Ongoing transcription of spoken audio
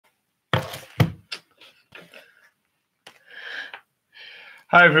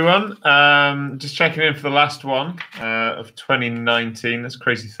Hi everyone. Just checking in for the last one of 2019. That's a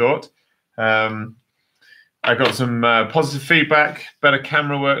crazy thought. I got some positive feedback, better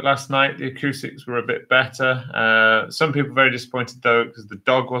camera work last night. The acoustics were a bit better. Some people very disappointed though because the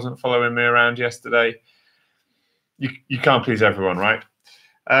dog wasn't following me around yesterday. You can't please everyone, right?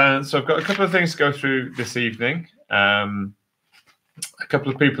 So I've got a couple of things to go through this evening. A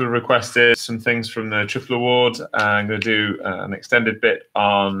couple of people have requested some things from the Triple Award. I'm going to do an extended bit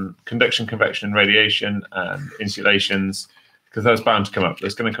on conduction, convection, and radiation and insulations, because that's bound to come up.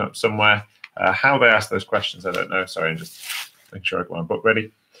 It's going to come up somewhere. How they ask those questions, I don't know. Sorry, I'm just making sure I got my book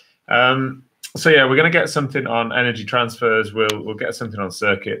ready. So yeah, we're going to get something on energy transfers. We'll get something on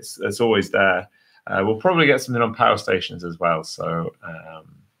circuits. It's always there. We'll probably get something on power stations as well. So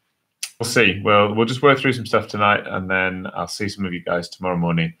we'll see. We'll just work through some stuff tonight, and then I'll see some of you guys tomorrow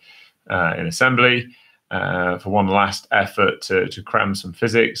morning in assembly for one last effort to cram some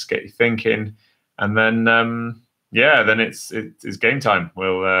physics, get you thinking, and then yeah, then it's game time.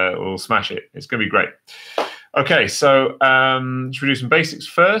 We'll smash it. It's gonna be great. Okay, so should we do some basics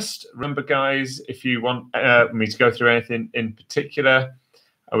first? Remember, guys, if you want me to go through anything in particular,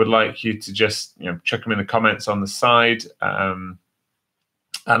 I would like you to just chuck them in the comments on the side.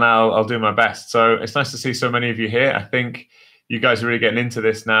 And I'll do my best. So it's nice to see so many of you here. I think you guys are really getting into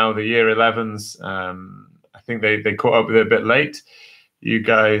this now. The year 11s, I think they caught up with it a bit late. You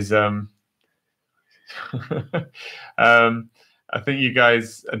guys, I think you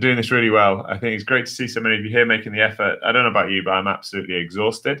guys are doing this really well. I think it's great to see so many of you here making the effort. I don't know about you, but I'm absolutely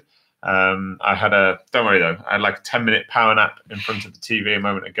exhausted. I had don't worry though, I had like a 10-minute power nap in front of the TV a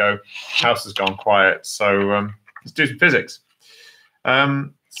moment ago. House has gone quiet. So let's do some physics.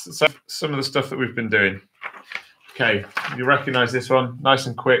 So some of the stuff that we've been doing. Okay, you recognize this one, nice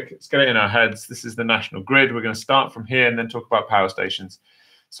and quick. Let's get it in our heads. This is the national grid. We're going to start from here and then talk about power stations.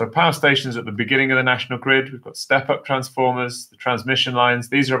 So power stations at the beginning of the national grid. We've got step-up transformers, the transmission lines.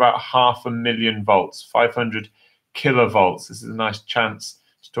 These are about 500,000 volts, 500 kilovolts. This is a nice chance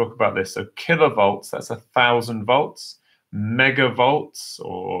to talk about this. So kilovolts, that's 1,000 volts. Megavolts,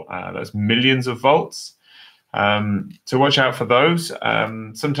 or that's millions of volts. So watch out for those.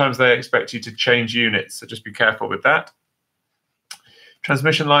 Sometimes they expect you to change units, so just be careful with that.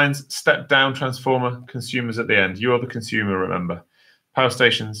 Transmission lines, step down transformer, consumers at the end. You're the consumer, remember. Power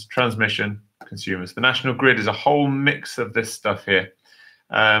stations, transmission, consumers. The national grid is a whole mix of this stuff here.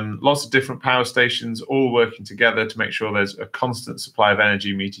 Lots of different power stations all working together to make sure there's a constant supply of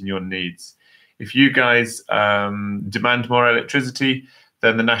energy meeting your needs. If you guys demand more electricity,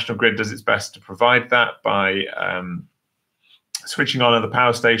 then the national grid does its best to provide that by switching on other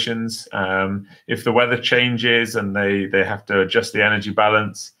power stations. If the weather changes and they have to adjust the energy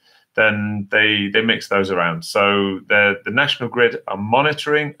balance, then they mix those around. So the national grid are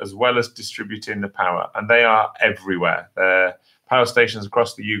monitoring as well as distributing the power, and they are everywhere. They're power stations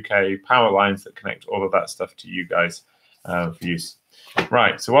across the UK, power lines that connect all of that stuff to you guys for use.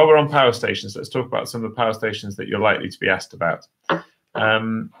 Right, so while we're on power stations, let's talk about some of the power stations that you're likely to be asked about.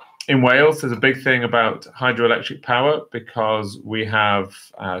 In Wales, there's a big thing about hydroelectric power because we have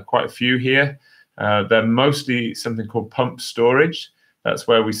quite a few here. They're mostly something called pump storage. That's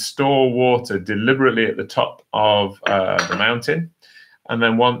where we store water deliberately at the top of the mountain. And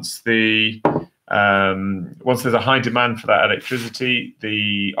then once there's a high demand for that electricity,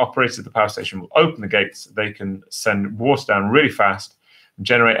 the operator of the power station will open the gates. They can send water down really fast,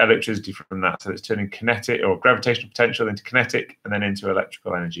 generate electricity from that. So it's turning kinetic or gravitational potential into kinetic and then into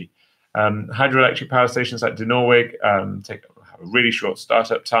electrical energy. Hydroelectric power stations like De Norwig have a really short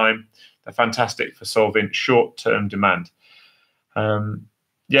startup time. They're fantastic for solving short-term demand.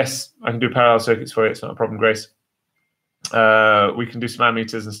 Yes, I can do parallel circuits for you. It's not a problem, Grace. We can do smart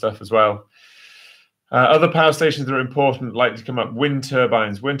meters and stuff as well. Other power stations that are important like to come up, wind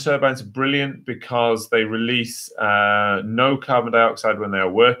turbines. Wind turbines are brilliant because they release no carbon dioxide when they are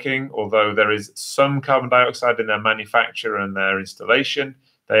working, although there is some carbon dioxide in their manufacture and their installation.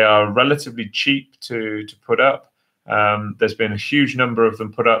 They are relatively cheap to put up. There's been a huge number of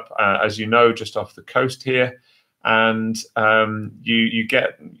them put up, as you know, just off the coast here. And you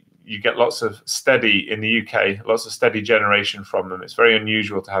get lots of steady in the UK, lots of steady generation from them. It's very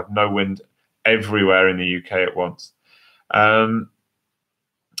unusual to have no wind everywhere in the UK at once.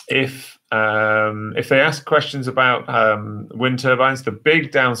 If they ask questions about wind turbines, the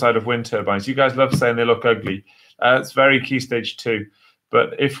big downside of wind turbines, you guys love saying they look ugly. It's very key stage 2.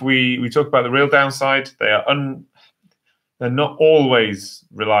 But if we talk about the real downside, they're not always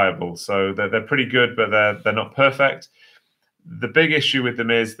reliable. So they're pretty good, but they're not perfect. The big issue with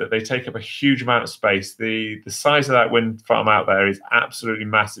them is that they take up a huge amount of space. The size of that wind farm out there is absolutely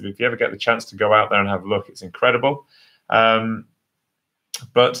massive. If you ever get the chance to go out there and have a look, it's incredible.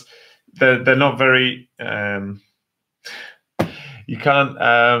 But they're not very. You can't.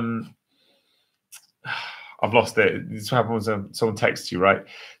 I've lost it. This happens when someone texts you, right?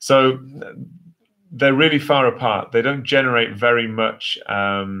 So they're really far apart. They don't generate very much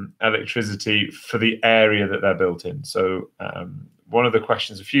electricity for the area that they're built in. So one of the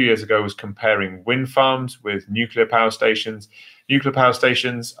questions a few years ago was comparing wind farms with nuclear power stations. Nuclear power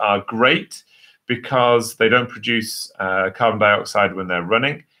stations are great because they don't produce carbon dioxide when they're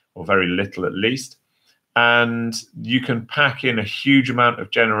running, or very little at least. And you can pack in a huge amount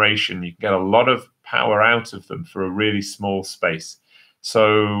of generation. You can get a lot of power out of them for a really small space.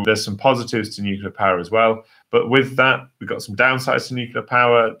 So there's some positives to nuclear power as well. But with that, we've got some downsides to nuclear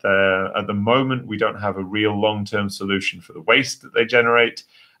power. At the moment, we don't have a real long-term solution for the waste that they generate.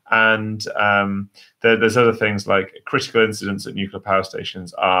 And there's other things like critical incidents at nuclear power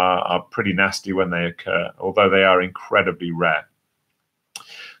stations are pretty nasty when they occur, although they are incredibly rare.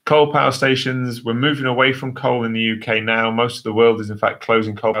 Coal power stations, we're moving away from coal in the UK now. Most of the world is, in fact,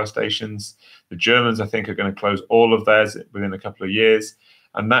 closing coal power stations. The Germans, I think, are going to close all of theirs within a couple of years.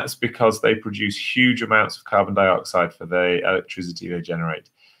 And that's because they produce huge amounts of carbon dioxide for the electricity they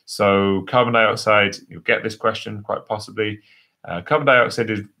generate. So carbon dioxide, you'll get this question quite possibly. Carbon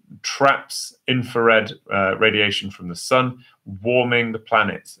dioxide traps infrared radiation from the sun, warming the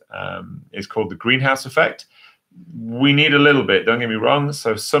planet. It's called the greenhouse effect. We need a little bit, don't get me wrong.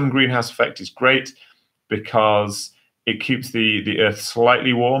 So some greenhouse effect is great because it keeps the Earth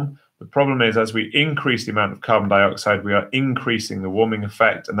slightly warm. The problem is, as we increase the amount of carbon dioxide, we are increasing the warming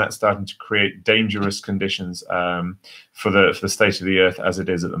effect, and that's starting to create dangerous conditions for the state of the Earth as it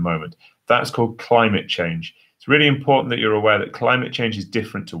is at the moment. That's called climate change. It's really important that you're aware that climate change is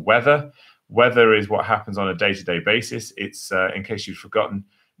different to weather. Weather is what happens on a day-to-day basis. It's, in case you've forgotten,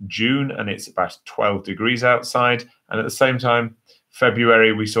 June, and it's about 12 degrees outside. And at the same time,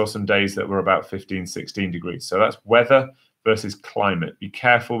 February, we saw some days that were about 15, 16 degrees. So that's weather versus climate. Be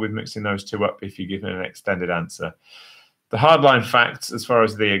careful with mixing those two up if you give an extended answer. The hardline facts, as far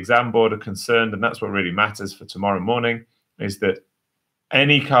as the exam board are concerned, and that's what really matters for tomorrow morning, is that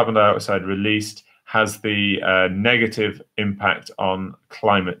any carbon dioxide released has the negative impact on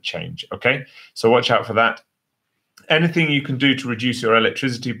climate change. Okay, so watch out for that. Anything you can do to reduce your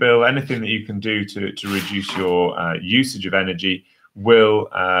electricity bill, anything that you can do to reduce your usage of energy will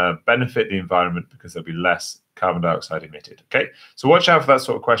benefit the environment because there'll be less carbon dioxide emitted. Okay, so watch out for that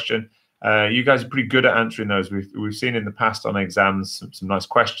sort of question. You guys are pretty good at answering those. We've seen in the past on exams some nice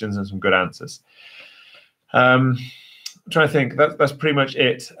questions and some good answers. I'm trying to think. That's pretty much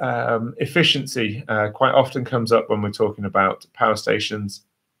it. Efficiency quite often comes up when we're talking about power stations.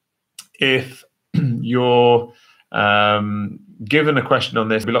 If you're given a question on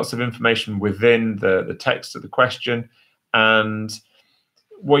this, there'll be lots of information within the text of the question, and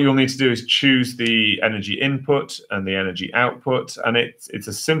what you'll need to do is choose the energy input and the energy output, and it's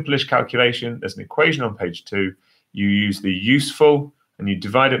a simplish calculation. There's an equation on page 2. You use the useful and you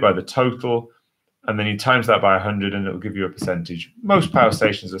divide it by the total, and then you times that by 100 and it'll give you a percentage. Most power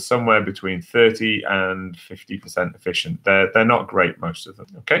stations are somewhere between 30 and 50% efficient. They're not great, most of them.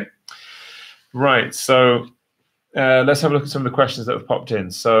 Okay, right, so let's have a look at some of the questions that have popped in.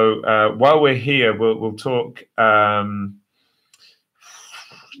 So while we're here, we'll talk.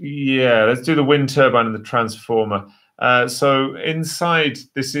 Yeah, let's do the wind turbine and the transformer. So inside,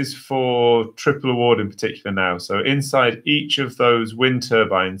 this is for triple award in particular now. So inside each of those wind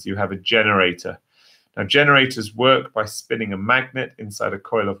turbines, you have a generator. Now, generators work by spinning a magnet inside a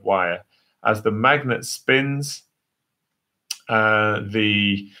coil of wire. As the magnet spins,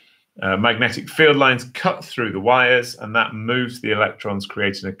 the magnetic field lines cut through the wires, and that moves the electrons,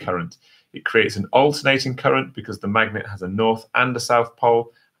 creating a current. It creates an alternating current because the magnet has a north and a south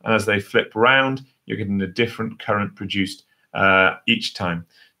pole, and as they flip round, you're getting a different current produced each time.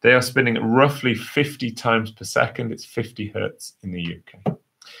 They are spinning at roughly 50 times per second. It's 50 hertz in the UK.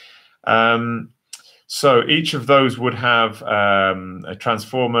 So each of those would have a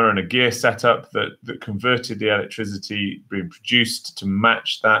transformer and a gear setup that converted the electricity being produced to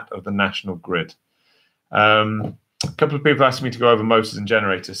match that of the national grid. A couple of people asked me to go over motors and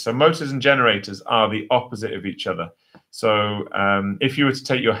generators. So motors and generators are the opposite of each other. So if you were to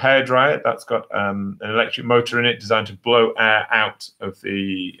take your hairdryer, that's got an electric motor in it designed to blow air out of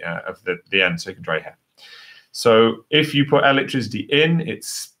the end so you can dry your hair. So if you put electricity in, it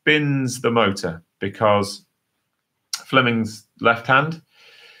spins the motor, because Fleming's left hand,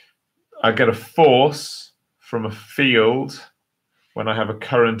 I get a force from a field when I have a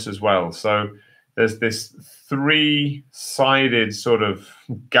current as well. So there's this three-sided sort of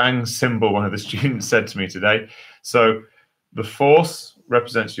gang symbol, one of the students said to me today. So the force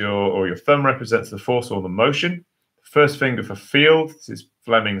represents your thumb represents the force or the motion. First finger for field, this is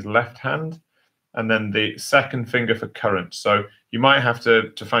Fleming's left hand, and then the second finger for current. So you might have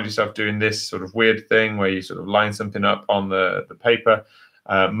to find yourself doing this sort of weird thing where you sort of line something up on the paper,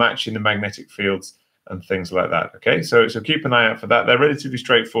 matching the magnetic fields and things like that. Okay, so keep an eye out for that. They're relatively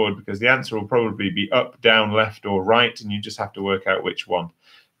straightforward because the answer will probably be up, down, left, or right, and you just have to work out which one.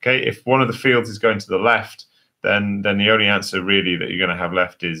 Okay, if one of the fields is going to the left, then the only answer really that you're going to have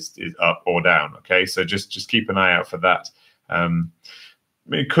left is up or down. Okay, so just keep an eye out for that.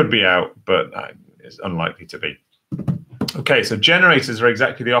 It could be out, but it's unlikely to be. Okay, so generators are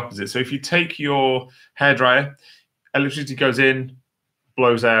exactly the opposite. So if you take your hairdryer, electricity goes in,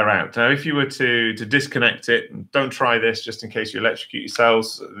 blows air out. Now, if you were to disconnect it, and don't try this just in case you electrocute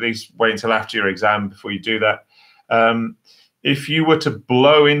yourselves, at least wait until after your exam before you do that. If you were to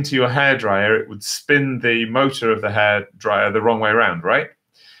blow into your hairdryer, it would spin the motor of the hairdryer the wrong way around, right?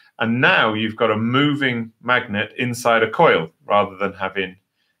 And now you've got a moving magnet inside a coil rather than having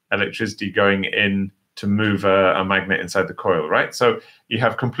electricity going in to move a magnet inside the coil, right? So you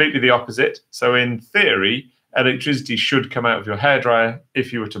have completely the opposite. So in theory, electricity should come out of your hairdryer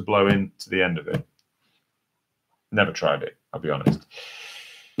if you were to blow into the end of it. Never tried it, I'll be honest.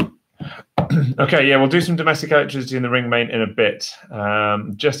 Okay, yeah, we'll do some domestic electricity in the ring main in a bit.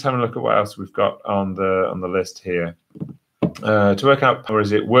 Just having a look at what else we've got on the list here. To work out power,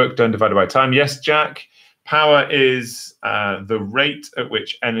 is it work done divided by time? Yes, Jack. Power is the rate at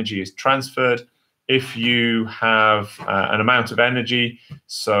which energy is transferred. If you have an amount of energy,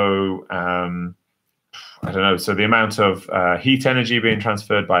 so I don't know, so the amount of heat energy being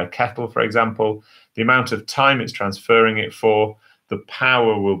transferred by a kettle, for example, the amount of time it's transferring it for, the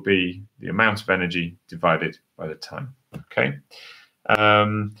power will be the amount of energy divided by the time. Okay.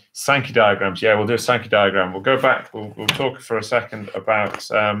 Sankey diagrams. Yeah, we'll do a Sankey diagram. We'll go back. We'll talk for a second about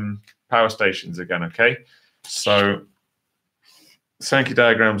power stations again. Okay. So Sankey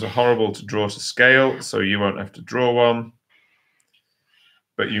diagrams are horrible to draw to scale, so you won't have to draw one,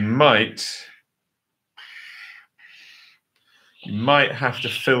 but you might have to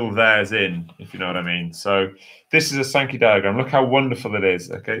fill theirs in, if you know what I mean. So this is a Sankey diagram. Look how wonderful it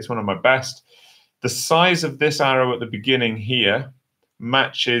is. Okay, it's one of my best. The size of this arrow at the beginning here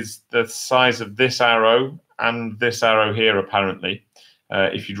matches the size of this arrow and this arrow here, apparently,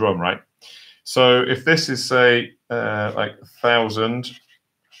 if you draw them right. So if this is, say, like 1,000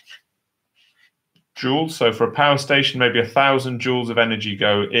 joules, so for a power station, maybe 1,000 joules of energy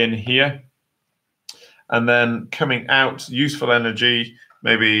go in here. And then coming out, useful energy,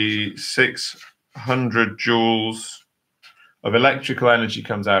 maybe 600 joules of electrical energy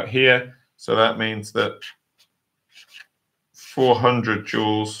comes out here. So that means that 400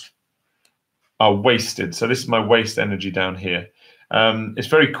 joules are wasted. So this is my waste energy down here. It's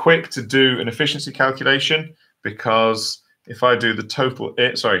very quick to do an efficiency calculation because if I do the total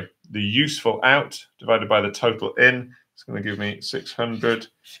in, sorry, the useful out divided by the total in, it's going to give me 600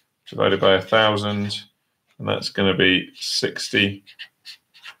 divided by 1,000. And that's going to be 60%.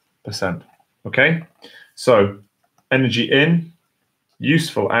 Okay, so energy in,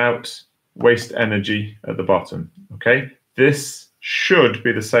 useful out, waste energy at the bottom. Okay, this should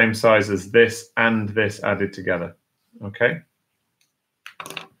be the same size as this and this added together. Okay,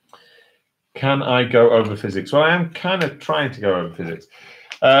 can I go over physics? Well, I am kind of trying to go over physics.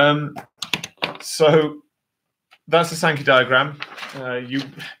 So that's a Sankey diagram.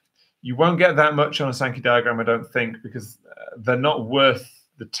 You won't get that much on a Sankey diagram, I don't think, because they're not worth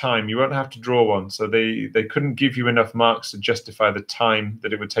the time. You won't have to draw one. So they couldn't give you enough marks to justify the time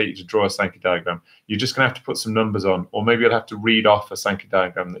that it would take you to draw a Sankey diagram. You're just going to have to put some numbers on, or maybe you'll have to read off a Sankey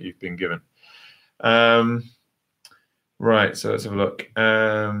diagram that you've been given. Right, so let's have a look.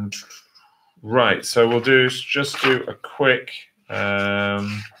 Right, so we'll just do a quick...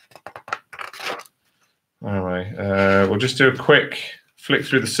 we'll just do a quick flick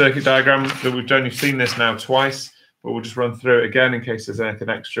through the circuit diagram that we've done. You've seen this now twice, but we'll just run through it again in case there's anything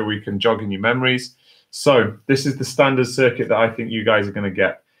extra we can jog in your memories. So this is the standard circuit that I think you guys are going to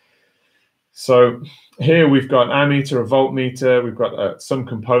get. So here we've got an ammeter, a voltmeter, we've got some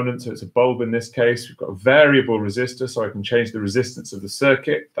components, so it's a bulb in this case. We've got a variable resistor, so I can change the resistance of the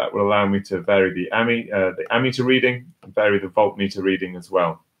circuit. That will allow me to vary the ammeter reading and vary the voltmeter reading as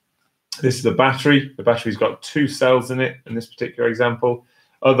well. This is the battery. The battery's got 2 cells in it in this particular example.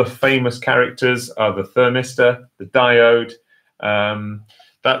 Other famous characters are the thermistor, the diode.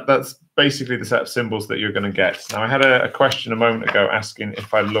 That's basically the set of symbols that you're going to get. Now, I had a question a moment ago asking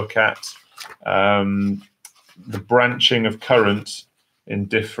if I look at the branching of current in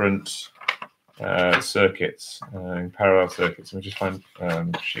different circuits, in parallel circuits. Let me just find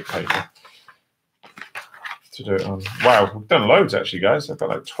sheet paper to do it on. Wow, we've done loads actually, guys. I've got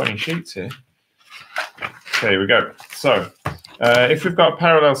like 20 sheets here. Okay, here we go. So if we've got a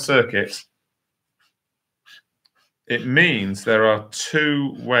parallel circuit, it means there are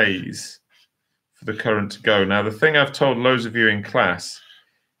two ways for the current to go. Now, the thing I've told loads of you in class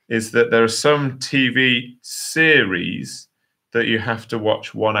is that there are some TV series that you have to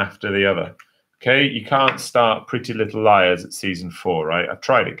watch one after the other. Okay, you can't start Pretty Little Liars at season 4, right? I've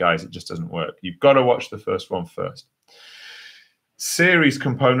tried it, guys. It just doesn't work. You've got to watch the first one first. Series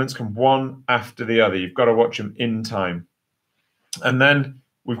components come one after the other. You've got to watch them in time. And then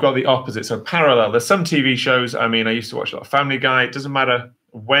we've got the opposite. So parallel. There's some TV shows. I mean, I used to watch a lot of Family Guy. It doesn't matter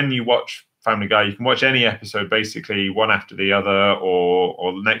when you watch Family Guy. You can watch any episode basically one after the other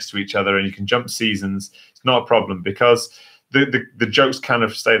or next to each other, and you can jump seasons. It's not a problem because the jokes kind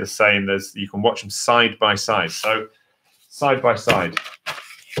of stay the same. You can watch them side by side. So side by side,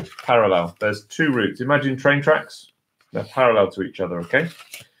 parallel. There's two routes. Imagine train tracks. They're parallel to each other, okay?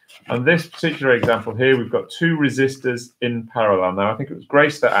 On this particular example here, we've got two resistors in parallel. Now, I think it was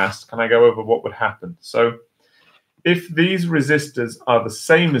Grace that asked, can I go over what would happen? So if these resistors are the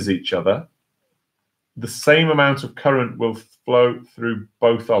same as each other, the same amount of current will flow through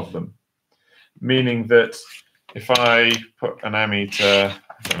both of them, meaning that if I put an ammeter,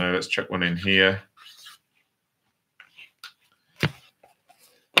 I don't know, let's chuck one in here.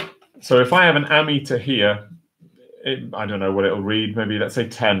 So if I have an ammeter here, I don't know what it'll read, maybe let's say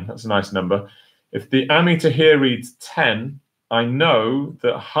 10, that's a nice number. If the ammeter here reads 10, I know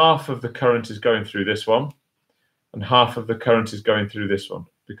that half of the current is going through this one and half of the current is going through this one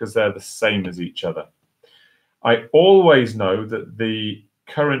because they're the same as each other. I always know that the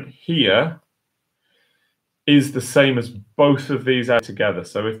current here is the same as both of these out together.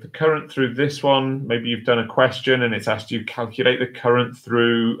 So if the current through this one, maybe you've done a question and it's asked you calculate the current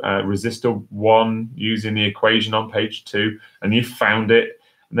through resistor 1 using the equation on page 2, and you found it,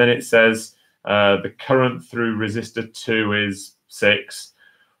 and then it says the current through resistor 2 is 6.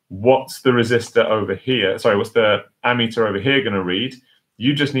 What's the resistor over here? Sorry, what's the ammeter over here going to read?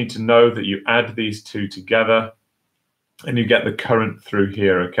 You just need to know that you add these two together and you get the current through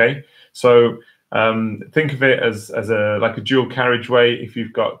here, okay? So think of it as like a dual carriageway. If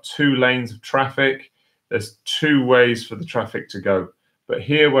you've got 2 lanes of traffic, there's 2 ways for the traffic to go. But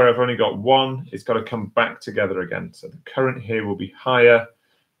here, where I've only got 1, it's got to come back together again. So the current here will be higher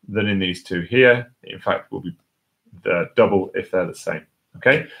than in these 2 here. In fact, will be the double if they're the same.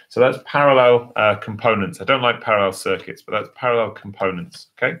 Okay, so that's parallel components. I don't like parallel circuits, but that's parallel components.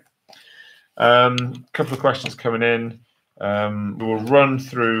 Okay, couple of questions coming in. We will run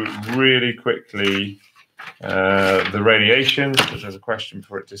through really quickly the radiation, because there's a question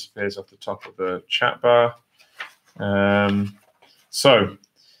before it disappears off the top of the chat bar. So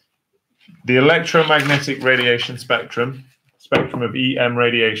the electromagnetic radiation spectrum of EM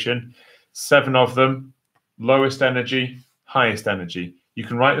radiation, 7 of them, lowest energy, highest energy. You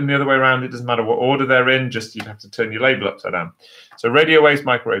can write them the other way around. It doesn't matter what order they're in, just you have to turn your label upside down. So radio waves,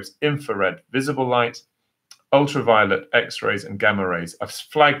 microwaves, infrared, visible light, ultraviolet, X-rays, and gamma rays. I've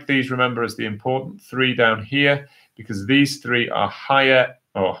flagged these, remember, as the important 3 down here, because these 3 are higher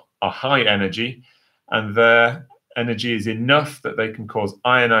or are high energy, and their energy is enough that they can cause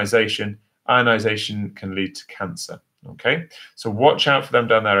ionization. Ionization can lead to cancer. Okay, so watch out for them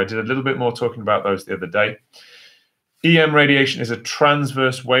down there. I did a little bit more talking about those the other day. EM radiation is a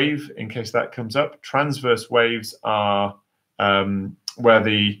transverse wave, in case that comes up. Transverse waves are where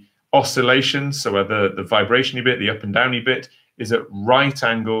the oscillations, so where the vibration-y bit, the up and downy bit, is at right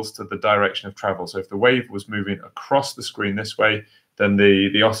angles to the direction of travel. So if the wave was moving across the screen this way, then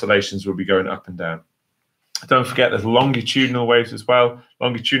the oscillations will be going up and down. Don't forget there's longitudinal waves as well.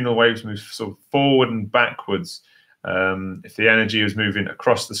 Longitudinal waves move sort of forward and backwards. If the energy is moving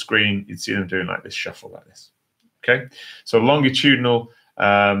across the screen, you'd see them doing like this, shuffle like this. Okay, so longitudinal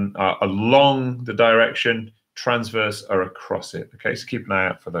are along the direction, transverse are across it. Okay, so keep an eye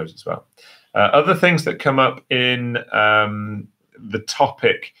out for those as well. Other things that come up in the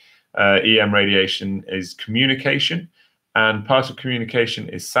topic EM radiation is communication, and part of communication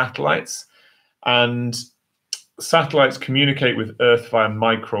is satellites. And satellites communicate with Earth via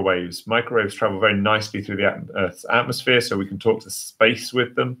microwaves. Microwaves travel very nicely through the Earth's atmosphere, so we can talk to space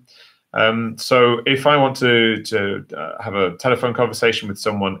with them. So if I want to have a telephone conversation with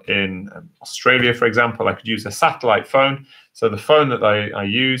someone in Australia, for example, I could use a satellite phone. So the phone that I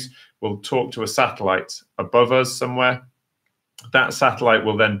use will talk to a satellite above us somewhere. That satellite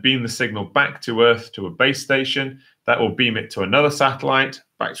will then beam the signal back to Earth to a base station. That will beam it to another satellite,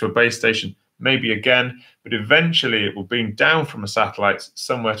 back to a base station, maybe again, but eventually it will beam down from a satellite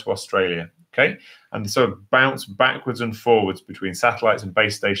somewhere to Australia, okay? And sort of bounce backwards and forwards between satellites and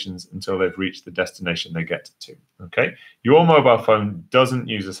base stations until they've reached the destination they get to, okay? Your mobile phone doesn't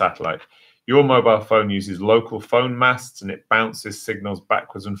use a satellite. Your mobile phone uses local phone masts, and it bounces signals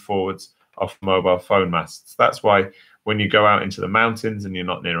backwards and forwards off mobile phone masts. That's why when you go out into the mountains and you're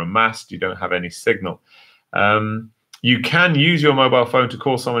not near a mast, you don't have any signal. You can use your mobile phone to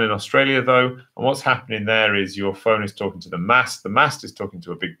call someone in Australia, though, and what's happening there is your phone is talking to the mast is talking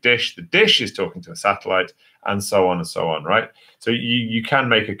to a big dish, the dish is talking to a satellite, and so on, right? So you can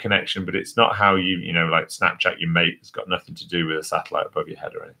make a connection, but it's not how you know, like Snapchat your mate. It's got nothing to do with a satellite above your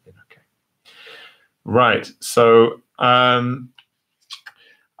head or anything, okay? Right, so I'm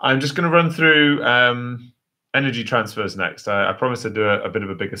just going to run through energy transfers next. I promised I'd do a bit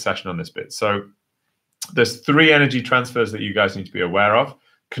of a bigger session on this bit. So there's 3 energy transfers that you guys need to be aware of: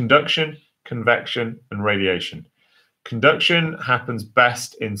 conduction, convection, and radiation. Conduction happens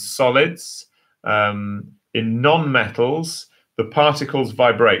best in solids. In non-metals, the particles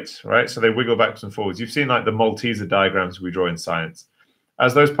vibrate, right? So they wiggle backwards and forwards. You've seen like the Malteser diagrams we draw in science.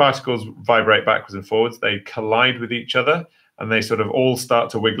 As those particles vibrate backwards and forwards, they collide with each other, and they sort of all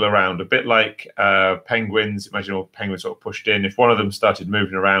start to wiggle around, a bit like penguins. Imagine all penguins sort of pushed in. If one of them started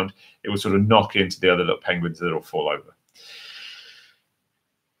moving around, it would sort of knock into the other little penguins that will fall over.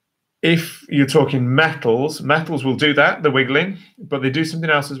 If you're talking metals, metals will do that, the wiggling, but they do something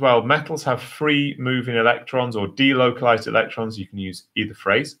else as well. Metals have free moving electrons or delocalized electrons. You can use either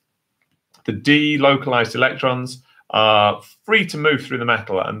phrase. The delocalized electrons are free to move through the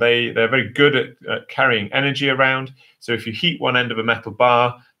metal, and they're very good at carrying energy around. So if you heat one end of a metal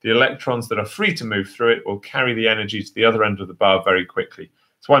bar, the electrons that are free to move through it will carry the energy to the other end of the bar very quickly.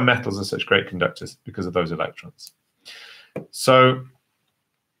 That's why metals are such great conductors, because of those electrons. So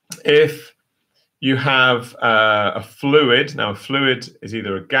if you have a fluid, now a fluid is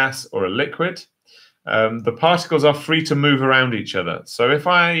either a gas or a liquid, the particles are free to move around each other. So if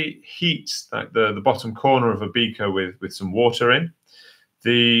I heat like the bottom corner of a beaker with some water in,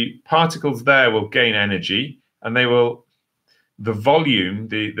 the particles there will gain energy, and they will, the volume,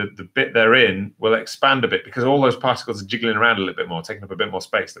 the bit they're in, will expand a bit, because all those particles are jiggling around a little bit more, taking up a bit more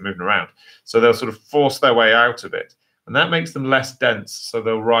space, they're moving around. So they'll sort of force their way out of it, and that makes them less dense, so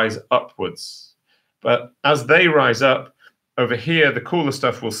they'll rise upwards. But as they rise up, over here, the cooler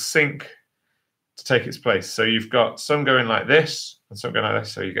stuff will sink to take its place. So you've got some going like this and some going like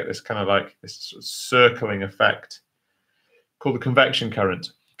this. So you get this kind of like this sort of circling effect called the convection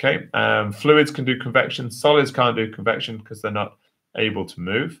current. Okay, fluids can do convection, solids can't do convection because they're not able to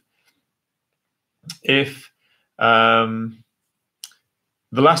move. If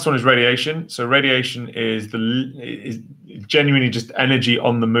the last one is radiation. So radiation is genuinely just energy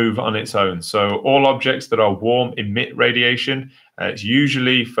on the move on its own. So all objects that are warm emit radiation. It's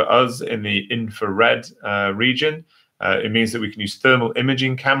usually for us in the infrared region. It means that we can use thermal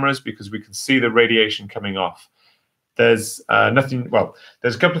imaging cameras because we can see the radiation coming off. There's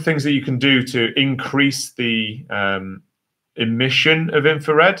there's a couple of things that you can do to increase the emission of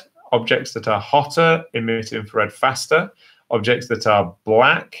infrared. Objects that are hotter emit infrared faster. Objects that are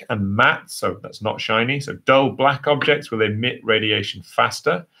black and matte, so that's not shiny, so dull black objects will emit radiation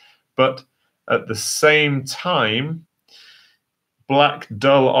faster. But at the same time, black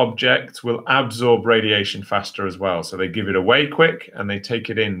dull objects will absorb radiation faster as well. So they give it away quick and they take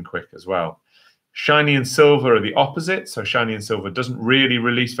it in quick as well. Shiny and silver are the opposite. So shiny and silver doesn't really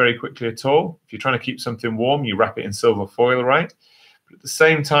release very quickly at all. If you're trying to keep something warm, you wrap it in silver foil, right? But at the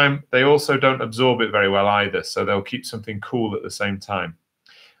same time, they also don't absorb it very well either. So they'll keep something cool at the same time.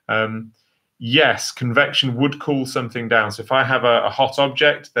 Yes, convection would cool something down. So if I have a hot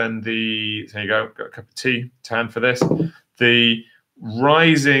object, then there you go, got a cup of tea to hand for this. The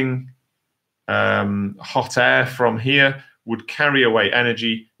rising hot air from here would carry away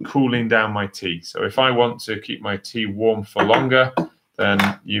energy, cooling down my tea. So if I want to keep my tea warm for longer, then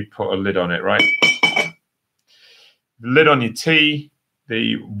you put a lid on it, right? Lid on your tea,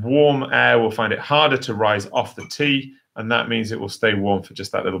 the warm air will find it harder to rise off the tea, and that means it will stay warm for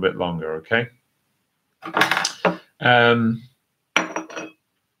just that little bit longer, okay?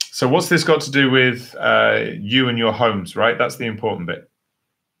 So what's this got to do with you and your homes, right? That's the important bit.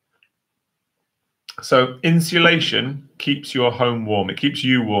 So insulation keeps your home warm. It keeps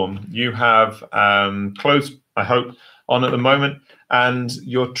you warm. You have clothes, I hope, on at the moment, and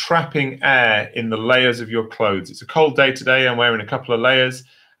you're trapping air in the layers of your clothes. It's a cold day today. I'm wearing a couple of layers,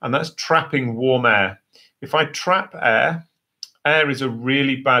 and that's trapping warm air. If I trap air, air is a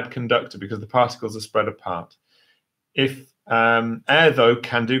really bad conductor because the particles are spread apart. If air, though,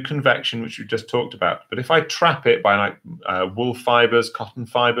 can do convection, which we just talked about, but if I trap it by like wool fibers, cotton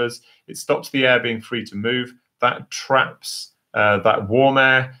fibers, it stops the air being free to move. That traps that warm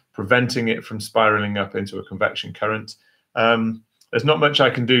air, preventing it from spiraling up into a convection current. There's not much I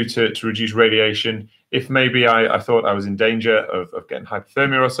can do to reduce radiation. If maybe I thought I was in danger of getting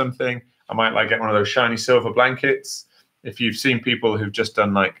hypothermia or something, I might like get one of those shiny silver blankets. If you've seen people who've just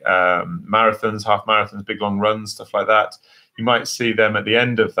done like marathons, half marathons, big long runs, stuff like that, you might see them at the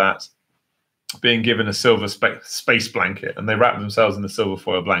end of that being given a silver space blanket, and they wrap themselves in the silver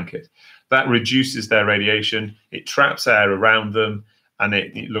foil blanket. That reduces their radiation, it traps air around them, and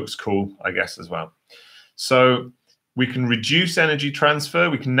it looks cool, I guess, as well. So we can reduce energy transfer.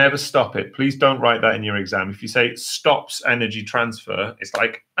 We can never stop it. Please don't write that in your exam. If you say it stops energy transfer, it's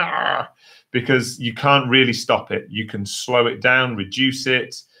like, because you can't really stop it. You can slow it down, reduce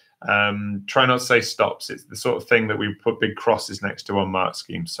it. Try not to say stops. It's the sort of thing that we put big crosses next to on mark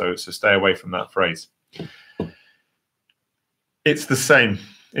schemes. So stay away from that phrase. It's the same.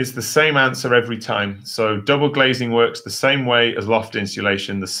 It's the same answer every time. So double glazing works the same way as loft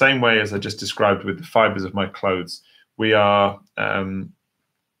insulation, the same way as I just described with the fibers of my clothes. We are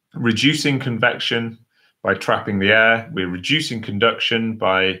reducing convection by trapping the air. We're reducing conduction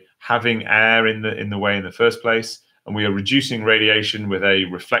by having air in the way in the first place. And we are reducing radiation with a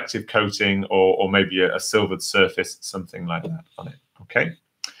reflective coating or maybe a silvered surface, something like that on it. Okay.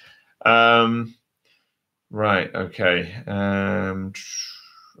 Right. Okay.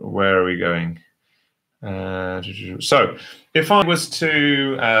 Where are we going? So if I was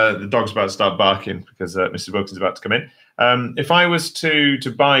to, the dog's about to start barking because Mrs. Wilkins is about to come in. If I was to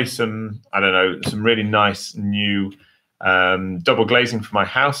buy some, I don't know, some really nice new double glazing for my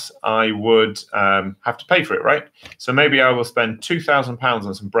house, I would have to pay for it, right? So maybe I will spend £2,000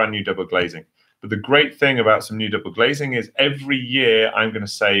 on some brand new double glazing. But the great thing about some new double glazing is every year I'm going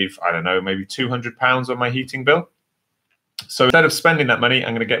to save, I don't know, maybe £200 on my heating bill. So instead of spending that money,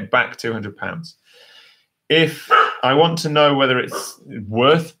 I'm going to get back £200. If I want to know whether it's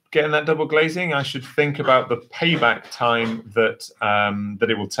worth getting that double glazing, I should think about the payback time that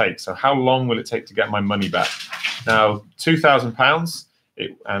it will take. So how long will it take to get my money back? Now, £2,000,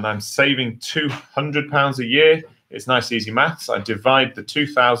 and I'm saving £200 a year. It's nice, easy maths. I divide the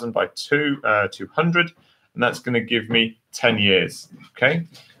 2,000 by 200, and that's going to give me 10 years. Okay,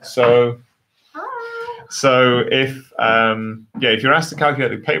 so if if you're asked to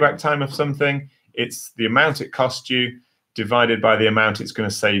calculate the payback time of something, it's the amount it cost you divided by the amount it's going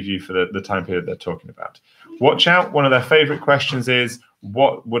to save you for the time period they're talking about. Watch out. One of their favorite questions is,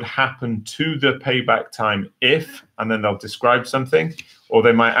 what would happen to the payback time if, and then they'll describe something, or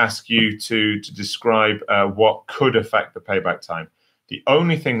they might ask you to describe what could affect the payback time. The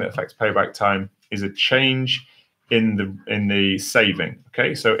only thing that affects payback time is a change in the saving.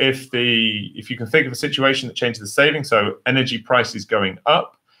 Okay, so if you can think of a situation that changes the saving, so energy prices going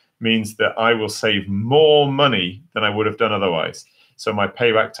up means that I will save more money than I would have done otherwise. So my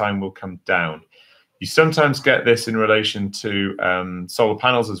payback time will come down. You sometimes get this in relation to solar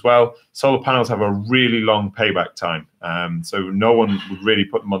panels as well. Solar panels have a really long payback time. So no one would really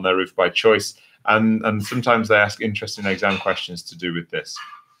put them on their roof by choice. And sometimes they ask interesting exam questions to do with this.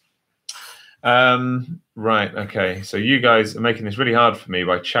 Right, okay. So you guys are making this really hard for me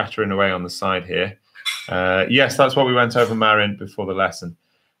by chattering away on the side here. Yes, that's what we went over, Marin, before the lesson.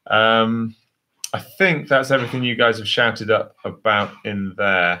 I think that's everything you guys have shouted up about in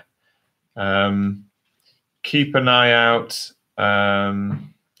there. Keep an eye out.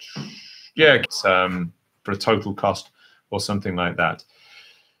 For a total cost or something like that.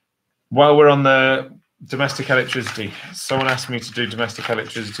 While we're on the domestic electricity, someone asked me to do domestic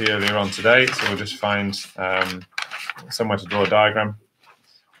electricity earlier on today, so we'll just find somewhere to draw a diagram.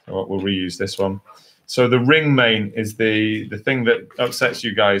 So we'll reuse this one. So the ring main is the thing that upsets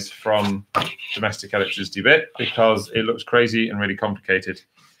you guys from domestic electricity bit because it looks crazy and really complicated.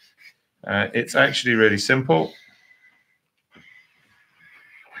 It's actually really simple.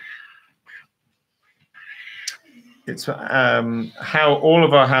 It's how all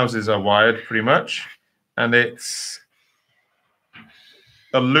of our houses are wired, pretty much, and it's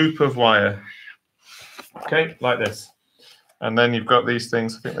a loop of wire, okay, like this. And then you've got these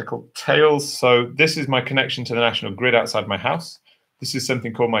things, I think they're called tails. So this is my connection to the national grid outside my house. This is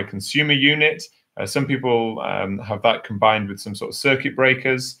something called my consumer unit. Some people have that combined with some sort of circuit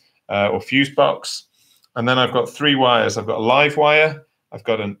breakers or fuse box. And then I've got three wires. I've got a live wire, I've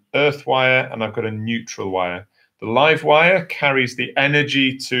got an earth wire, and I've got a neutral wire. The live wire carries the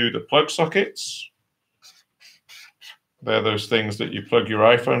energy to the plug sockets. They're those things that you plug your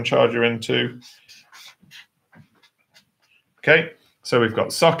iPhone charger into. Okay, so we've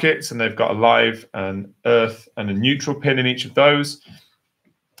got sockets, and they've got a live and earth and a neutral pin in each of those.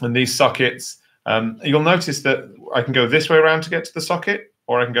 And these sockets, you'll notice that I can go this way around to get to the socket,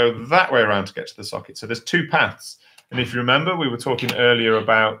 or I can go that way around to get to the socket. So there's two paths. And if you remember, we were talking earlier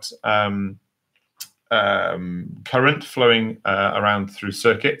about current flowing around through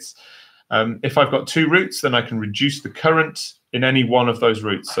circuits. If I've got two routes, then I can reduce the current in any one of those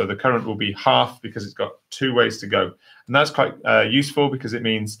routes. So the current will be half because it's got two ways to go. And that's quite useful because it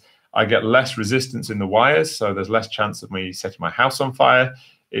means I get less resistance in the wires. So there's less chance of me setting my house on fire.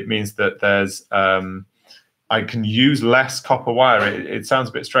 It means that there's I can use less copper wire. It sounds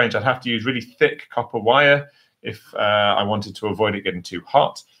a bit strange. I'd have to use really thick copper wire if I wanted to avoid it getting too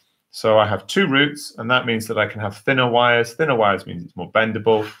hot. So I have two routes, and that means that I can have thinner wires. Thinner wires means it's more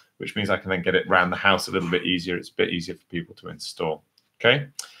bendable, which means I can then get it around the house a little bit easier. It's a bit easier for people to install. Okay.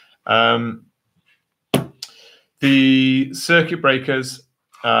 The circuit breakers,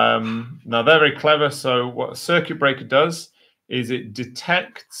 now they're very clever. So what a circuit breaker does is it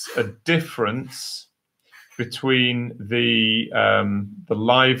detects a difference between the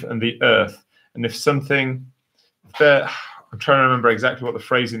live and the earth. And if something, I'm trying to remember exactly what the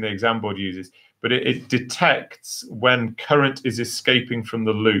phrase in the exam board uses, but it detects when current is escaping from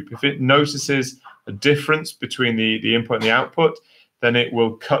the loop. If it notices a difference between the input and the output, then it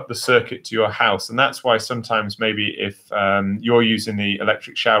will cut the circuit to your house. And that's why sometimes maybe if you're using the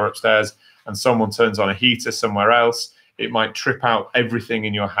electric shower upstairs and someone turns on a heater somewhere else, it might trip out everything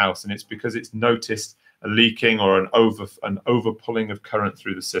in your house. And it's because it's noticed a leaking or an over pulling of current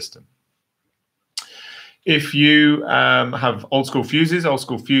through the system. If you have old school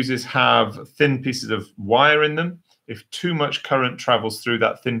fuses have thin pieces of wire in them. If too much current travels through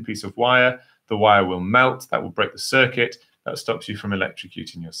that thin piece of wire, the wire will melt. That will break the circuit. That stops you from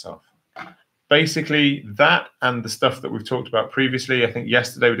electrocuting yourself. Basically, that and the stuff that we've talked about previously. I think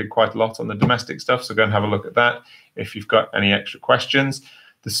yesterday we did quite a lot on the domestic stuff, so go and have a look at that if you've got any extra questions.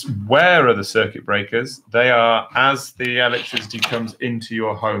 Where are the circuit breakers? They are as the electricity comes into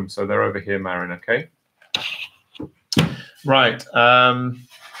your home. So they're over here, Marin, okay? Right.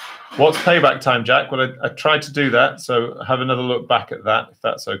 What's payback time, Jack? Well, I tried to do that, so have another look back at that, if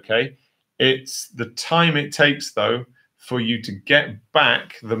that's okay. It's the time it takes, though, for you to get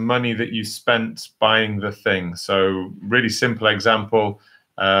back the money that you spent buying the thing. So really simple example.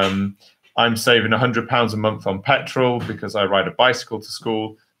 I'm saving £100 a month on petrol because I ride a bicycle to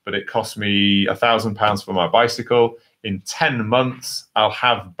school, but it cost me £1,000 for my bicycle. In 10 months, I'll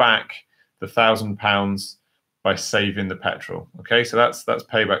have back the £1,000 by saving the petrol. Okay, so that's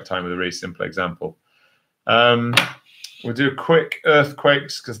payback time with a really simple example. We'll do quick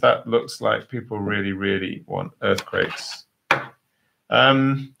earthquakes because that looks like people really, really want earthquakes.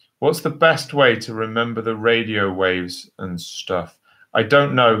 What's the best way to remember the radio waves and stuff? I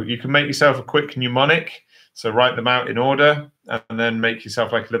don't know. You can make yourself a quick mnemonic. So write them out in order and then make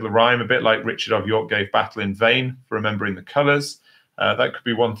yourself like a little rhyme, a bit like Richard of York gave battle in vain for remembering the colours. That could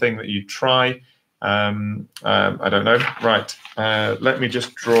be one thing that you try. I don't know. Right. Let me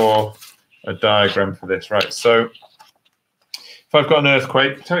just draw a diagram for this. Right. So if I've got an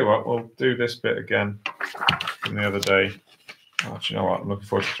earthquake, tell you what, we'll do this bit again from the other day. Oh, do you know what? I'm looking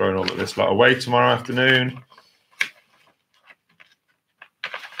forward to throwing all of this lot away tomorrow afternoon.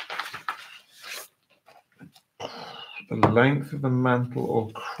 The length of the mantle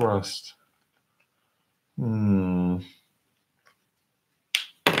or crust.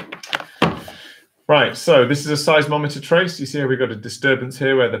 Right, so this is a seismometer trace. You see how we've got a disturbance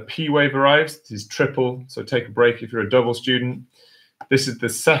here where the P wave arrives. This is triple, so take a break if you're a double student. This is the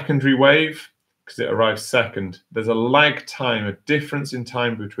secondary wave because it arrives second. There's a lag time, a difference in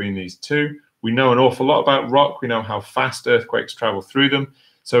time between these two. We know an awful lot about rock. We know how fast earthquakes travel through them.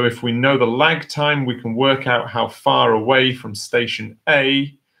 So if we know the lag time, we can work out how far away from station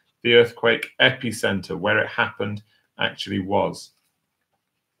A the earthquake epicenter, where it happened, actually was.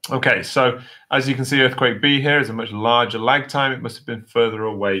 Okay, so as you can see, earthquake B here is a much larger lag time. It must have been further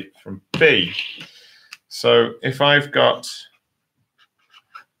away from B. So if I've got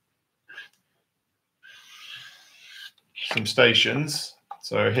some stations,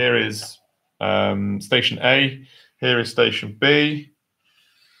 so here is station A, here is station B.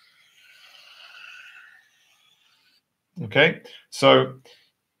 Okay, so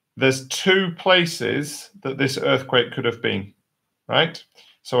there's two places that this earthquake could have been, right?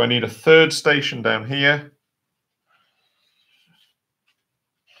 So I need a third station down here.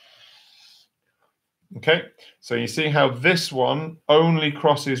 Okay, so you see how this one only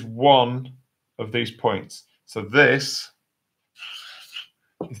crosses one of these points. So this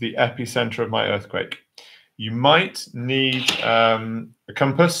is the epicenter of my earthquake. You might need a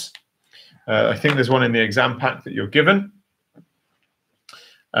compass. I think there's one in the exam pack that you're given.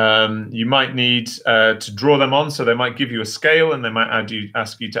 You might need to draw them on, so they might give you a scale and they might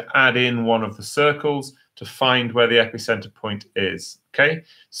ask you to add in one of the circles to find where the epicenter point is. Okay,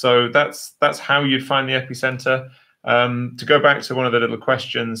 so that's how you'd find the epicenter. To go back to one of the little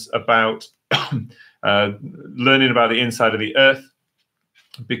questions about learning about the inside of the Earth,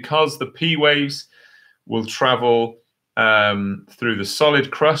 because the P waves will travel through the solid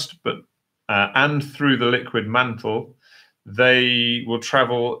crust, and through the liquid mantle, they will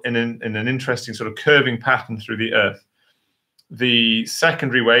travel in an interesting sort of curving pattern through the Earth. The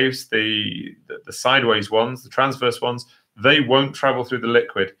secondary waves, the sideways ones, the transverse ones, they won't travel through the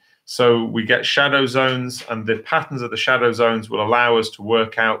liquid. So we get shadow zones, and the patterns of the shadow zones will allow us to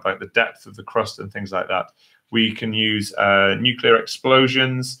work out like the depth of the crust and things like that. We can use nuclear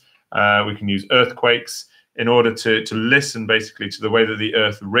explosions, we can use earthquakes in order to listen basically to the way that the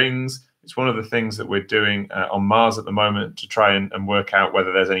Earth rings. It's one of the things that we're doing on Mars at the moment to try and work out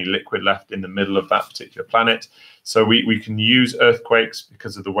whether there's any liquid left in the middle of that particular planet. So we can use earthquakes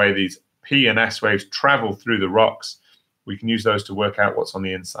because of the way these P and S waves travel through the rocks. We can use those to work out what's on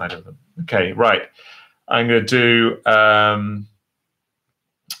the inside of them. Okay, right. I'm going to do,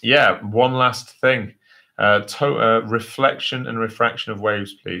 one last thing. Reflection and refraction of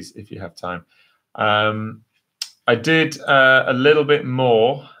waves, please, if you have time. I did a little bit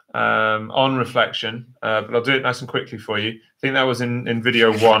more on reflection, but I'll do it nice and quickly for you. I think that was in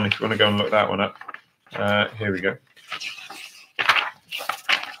video 1, if you want to go and look that one up. Here we go.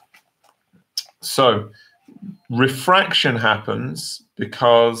 So refraction happens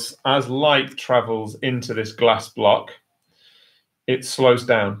because as light travels into this glass block, it slows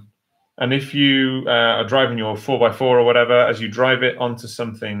down. And if you are driving your 4x4 or whatever, as you drive it onto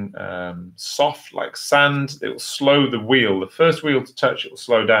something soft like sand, it will slow the wheel. The first wheel to touch it will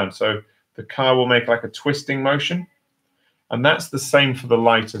slow down. So the car will make like a twisting motion. And that's the same for the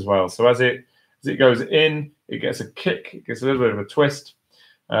light as well. So as it goes in, it gets a kick, it gets a little bit of a twist.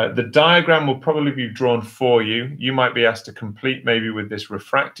 The diagram will probably be drawn for you. You might be asked to complete maybe with this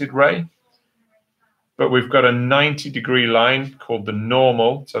refracted ray. But we've got a 90-degree line called the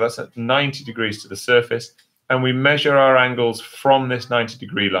normal. So that's at 90 degrees to the surface. And we measure our angles from this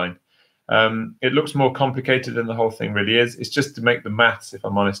 90-degree line. It looks more complicated than the whole thing really is. It's just to make the maths, if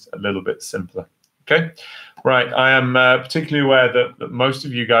I'm honest, a little bit simpler. Okay, right. I am particularly aware that most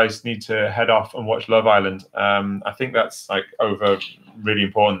of you guys need to head off and watch Love Island. I think that's like really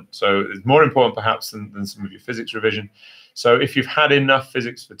important. So it's more important perhaps than some of your physics revision. So if you've had enough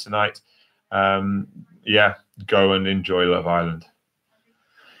physics for tonight, yeah, go and enjoy Love Island.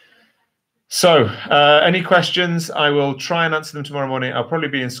 So any questions? I will try and answer them tomorrow morning. I'll probably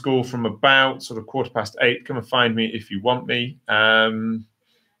be in school from about sort of 8:15. Come and find me if you want me.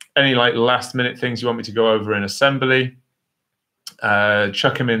 Any like last minute things you want me to go over in assembly,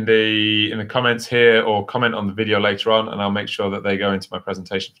 chuck them in the comments here or comment on the video later on, and I'll make sure that they go into my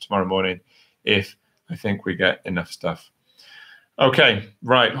presentation for tomorrow morning if I think we get enough stuff. Okay,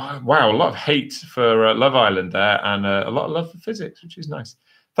 right. Wow, a lot of hate for Love Island there, and a lot of love for physics, which is nice.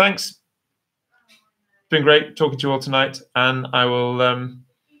 Thanks. It's been great talking to you all tonight, and I will.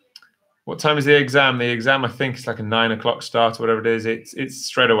 What time is the exam? The exam, I think, is like a 9 o'clock start or whatever it is. It's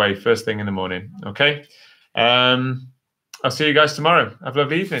straight away, first thing in the morning. Okay. I'll see you guys tomorrow. Have a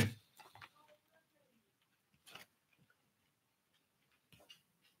lovely evening.